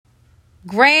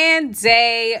Grand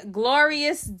day,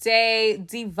 glorious day,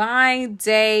 divine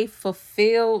day,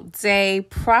 fulfilled day,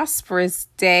 prosperous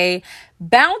day,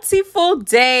 bountiful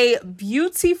day,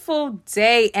 beautiful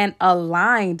day, and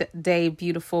aligned day,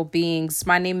 beautiful beings.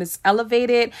 My name is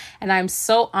Elevated, and I'm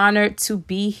so honored to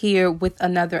be here with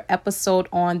another episode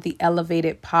on the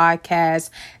Elevated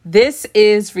podcast. This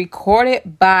is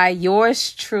recorded by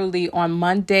yours truly on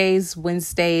Mondays,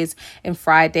 Wednesdays, and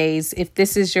Fridays. If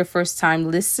this is your first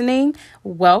time listening,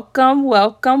 welcome.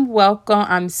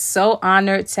 I'm so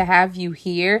honored to have you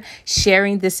here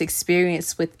sharing this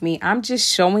experience with me. I'm just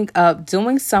showing up,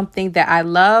 doing something that I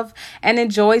love and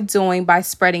enjoy doing by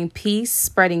spreading peace,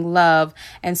 spreading love,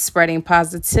 and spreading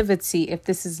positivity. If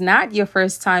this is not your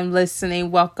first time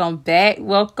listening, welcome back.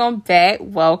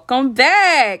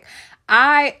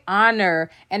 I honor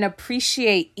and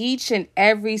appreciate each and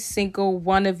every single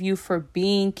one of you for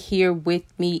being here with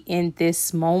me in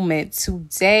this moment.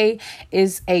 Today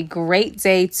is a great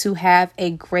day to have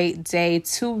a great day.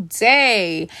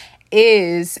 Today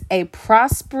is a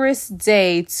prosperous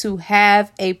day to have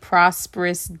a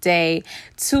prosperous day.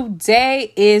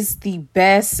 Today is the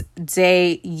best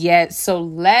day yet. So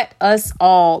let us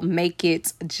all make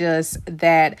it just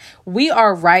that. We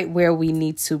are right where we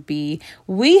need to be.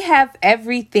 We have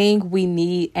everything we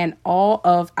need and all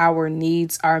of our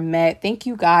needs are met. Thank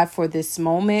you, God, for this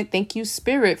moment. Thank you,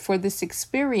 Spirit, for this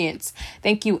experience.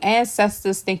 Thank you,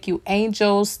 ancestors. Thank you,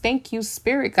 angels. Thank you,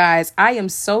 Spirit guides. I am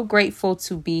so grateful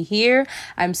to be here.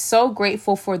 I'm so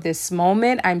grateful for this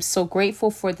moment. I'm so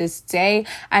grateful for this day.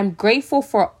 I'm grateful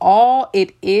for all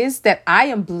it is that I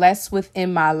am blessed with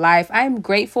in my life. I am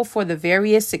grateful for the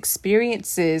various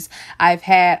experiences I've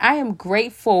had. I am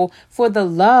grateful for the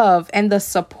love and the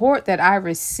support that I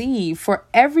receive, for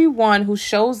everyone who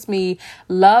shows me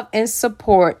love and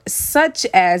support, such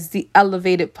as the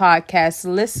Elevated Podcast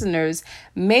listeners.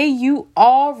 May you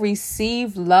all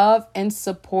receive love and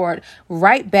support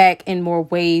right back in more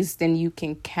ways than you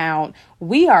can count.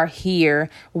 We are here.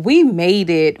 We made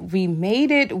it.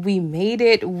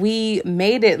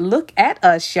 Look at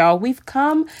us, y'all. We've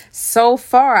come so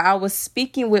far. I was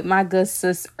speaking with my good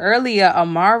sis earlier,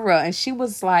 Amara, and she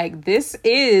was like, this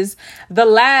is the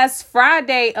last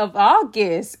Friday of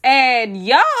August. And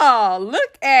y'all,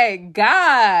 look at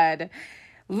God.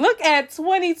 Look at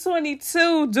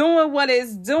 2022 doing what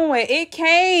it's doing. It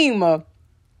came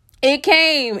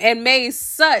and made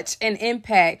such an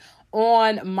impact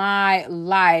on my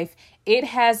life. It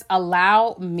has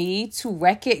allowed me to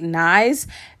recognize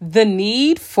the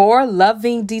need for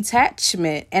loving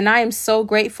detachment. And I am so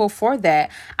grateful for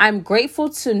that. I'm grateful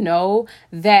to know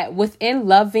that within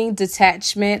loving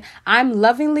detachment, I'm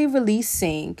lovingly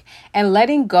releasing and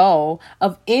letting go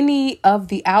of any of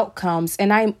the outcomes.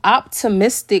 And I'm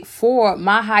optimistic for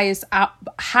my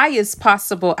highest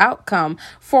possible outcome,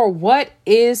 for what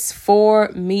is for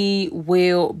me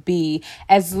will be.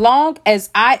 As long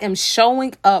as I am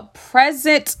showing up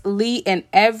presently in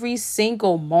every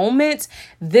single moment,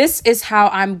 this is how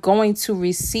I'm going to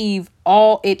receive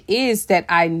all it is that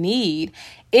I need.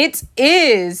 It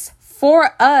is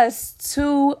for us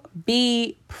to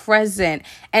be present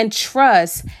and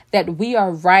trust that we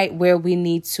are right where we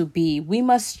need to be. We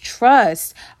must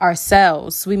trust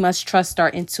ourselves. We must trust our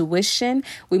intuition.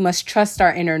 We must trust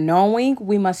our inner knowing.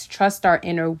 We must trust our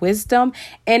inner wisdom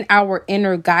and our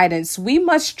inner guidance. We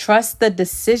must trust the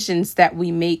decisions that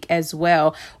we make as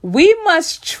well. We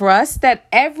must trust that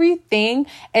everything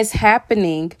is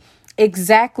happening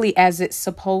exactly as it's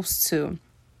supposed to.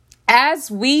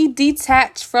 As we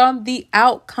detach from the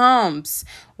outcomes,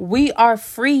 we are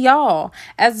free, y'all.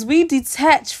 As we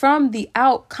detach from the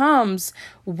outcomes,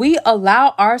 we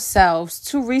allow ourselves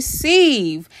to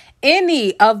receive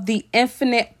any of the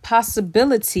infinite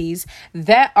possibilities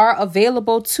that are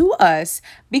available to us,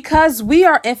 because we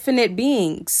are infinite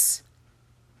beings.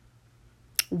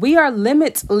 We are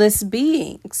limitless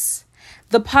beings.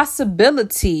 The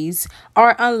possibilities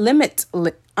are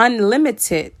unlimited.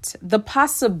 The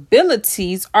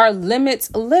possibilities are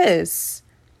limitless.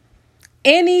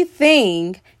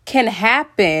 Anything can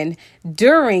happen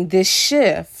during this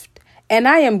shift. And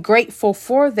I am grateful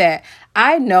for that.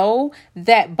 I know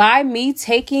that by me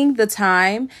taking the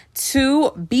time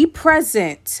to be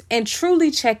present and truly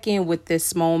check in with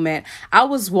this moment, I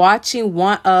was watching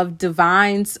one of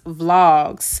Divine's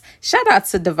vlogs. Shout out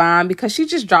to Divine, because she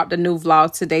just dropped a new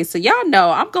vlog today. So y'all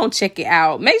know I'm going to check it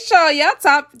out. Make sure y'all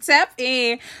tap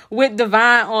in with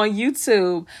Divine on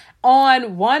YouTube.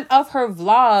 On one of her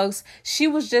vlogs, she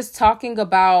was just talking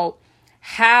about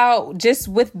how just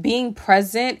with being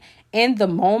present in the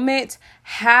moment,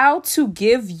 how to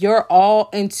give your all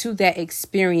into that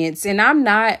experience. And I'm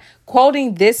not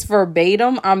quoting this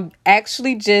verbatim. I'm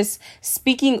actually just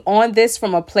speaking on this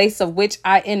from a place of which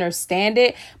I understand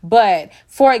it. But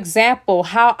for example,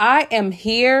 how I am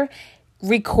here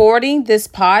recording this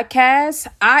podcast,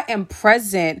 I am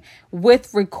present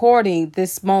with recording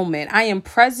this moment. I am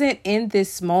present in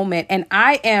this moment, and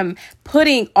I am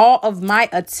putting all of my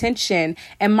attention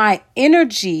and my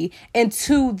energy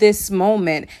into this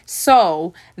moment.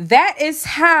 So that is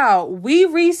how we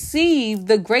receive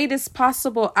the greatest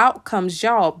possible outcomes,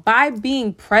 y'all, by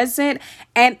being present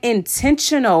and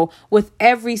intentional with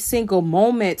every single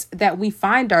moment that we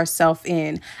find ourselves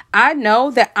in. I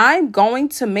know that I'm going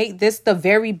to make this the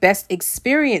very best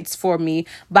experience for me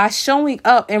by showing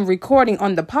up and recording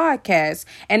on the podcast.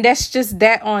 And that's just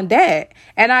that on that.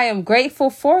 And I am grateful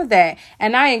for that.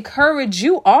 And I encourage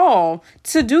you all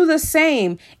to do the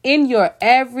same in your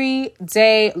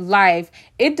everyday life.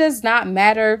 It does not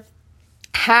matter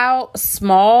how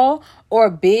small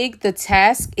or big the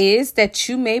task is that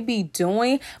you may be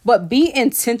doing, but be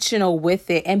intentional with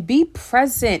it and be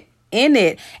present in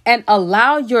it and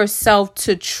allow yourself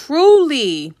to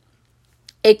truly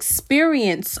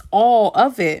experience all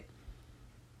of it.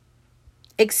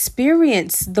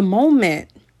 Experience the moment.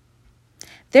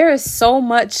 There is so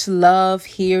much love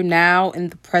here now in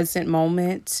the present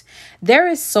moment. There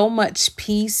is so much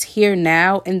peace here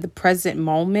now in the present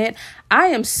moment. I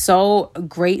am so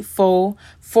grateful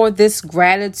for this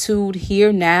gratitude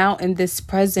here now in this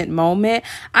present moment.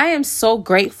 I am so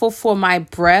grateful for my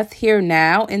breath here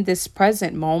now in this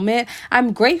present moment.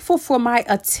 I'm grateful for my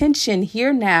attention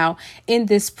here now in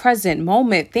this present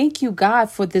moment. Thank you, God,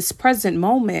 for this present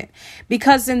moment,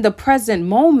 because in the present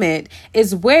moment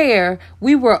is where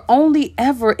we were only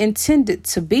ever intended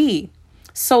to be.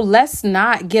 So let's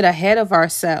not get ahead of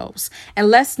ourselves, and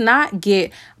let's not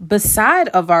get beside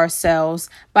of ourselves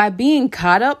by being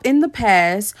caught up in the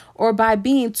past or by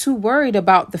being too worried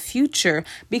about the future,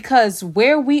 because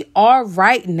where we are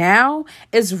right now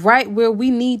is right where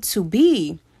we need to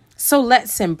be. So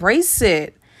let's embrace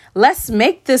it. Let's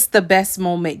make this the best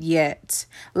moment yet.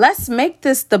 Let's make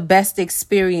this the best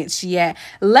experience yet.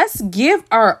 Let's give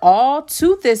our all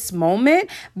to this moment,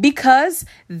 because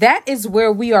that is where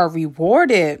we are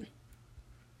rewarded.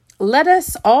 Let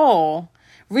us all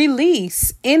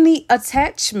release any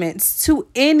attachments to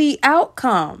any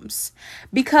outcomes,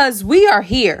 because we are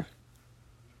here.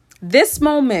 This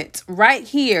moment right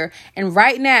here and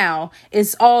right now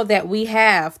is all that we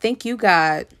have. Thank you,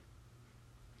 God.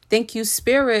 Thank you,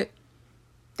 Spirit.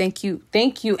 Thank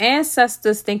you,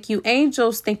 ancestors. Thank you,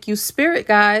 angels. Thank you, Spirit,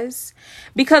 guys.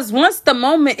 Because once the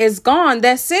moment is gone,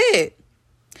 that's it.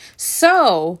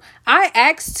 So I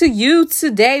ask to you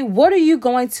today, what are you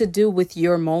going to do with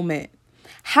your moment?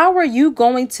 How are you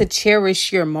going to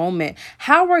cherish your moment?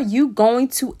 How are you going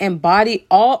to embody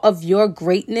all of your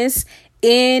greatness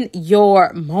in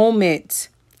your moment,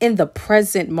 in the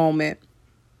present moment?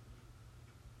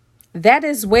 That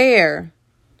is where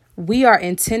we are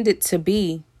intended to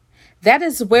be. That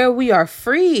is where we are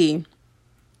free.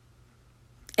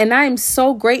 And I'm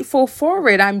so grateful for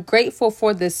it. I'm grateful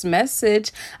for this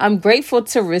message. I'm grateful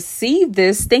to receive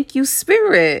this. Thank you,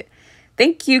 Spirit.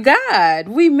 Thank you, God.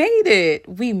 We made it.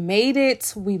 We made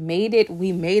it. We made it.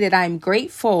 We made it. I'm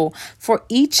grateful for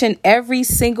each and every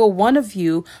single one of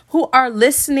you who are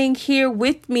listening here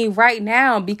with me right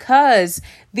now, because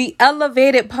the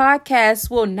Elevated Podcast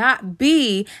will not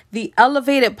be the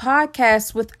Elevated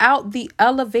Podcast without the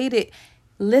elevated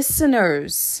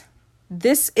listeners.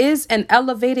 This is an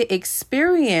elevated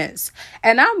experience,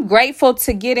 and I'm grateful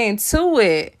to get into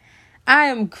it. I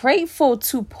am grateful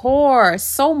to pour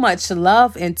so much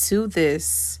love into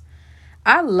this.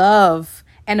 I love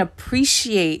and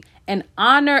appreciate and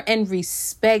honor and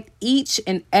respect each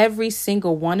and every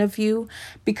single one of you,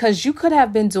 because you could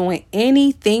have been doing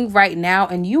anything right now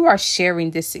and you are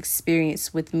sharing this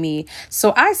experience with me.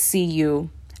 So I see you.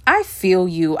 I feel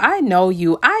you. I know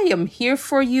you. I am here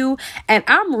for you, and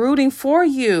I'm rooting for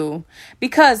you,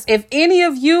 because if any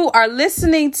of you are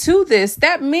listening to this,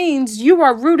 that means you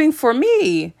are rooting for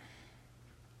me.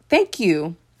 Thank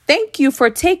you. Thank you for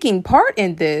taking part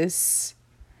in this.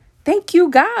 Thank you,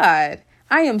 God.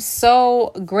 I am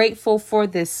so grateful for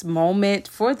this moment,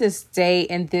 for this day,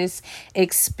 and this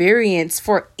experience.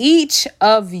 For each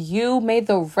of you, may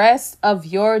the rest of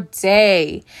your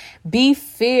day be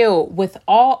filled with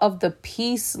all of the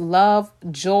peace, love,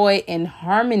 joy, and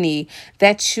harmony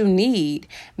that you need.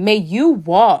 May you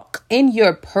walk in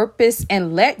your purpose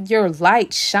and let your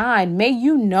light shine. May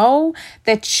you know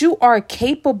that you are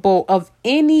capable of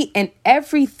any and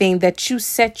everything that you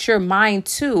set your mind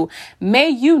to. May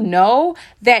you know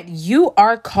that you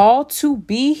are called to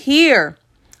be here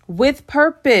with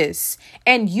purpose,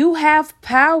 and you have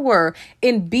power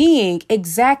in being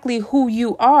exactly who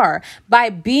you are. By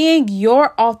being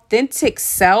your authentic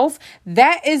self,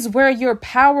 that is where your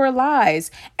power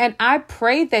lies. And I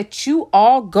pray that you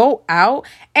all go out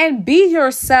and be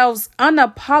yourselves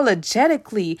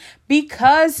unapologetically,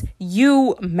 because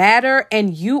you matter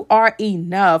and you are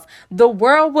enough. The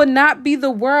world will not be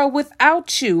the world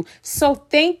without you. So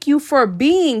thank you for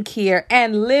being here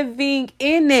and living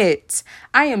in it.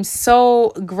 I am so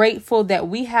grateful that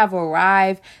we have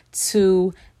arrived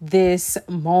to this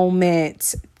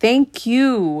moment. Thank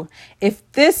you. If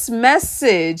this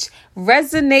message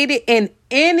resonated in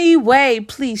any way,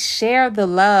 please share the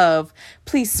love.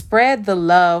 Please spread the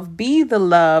love, be the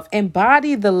love,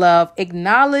 embody the love,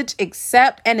 acknowledge,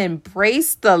 accept, and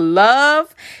embrace the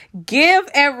love. Give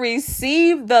and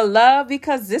receive the love,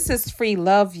 because this is free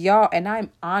love, y'all, and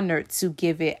I'm honored to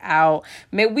give it out.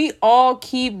 May we all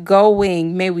keep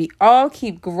going. May we all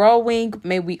keep growing.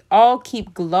 May we all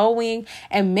keep glowing.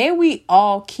 And may we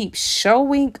all keep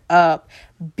showing up,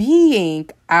 being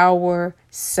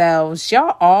ourselves.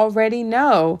 Y'all already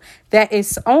know that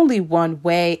it's only one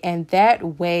way, and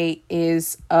that way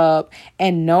is up.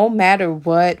 And no matter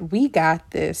what, we got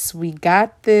this. We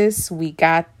got this. We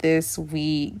got this.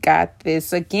 We got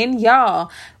this. Again,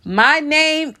 y'all, my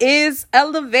name is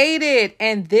Elevated,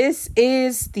 and this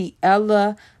is the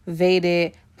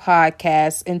Elevated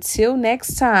Podcast. Until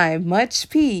next time, much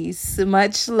peace,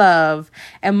 much love,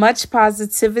 and much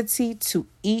positivity to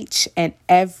each and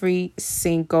every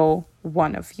single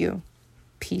one of you.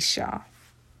 Peace, y'all.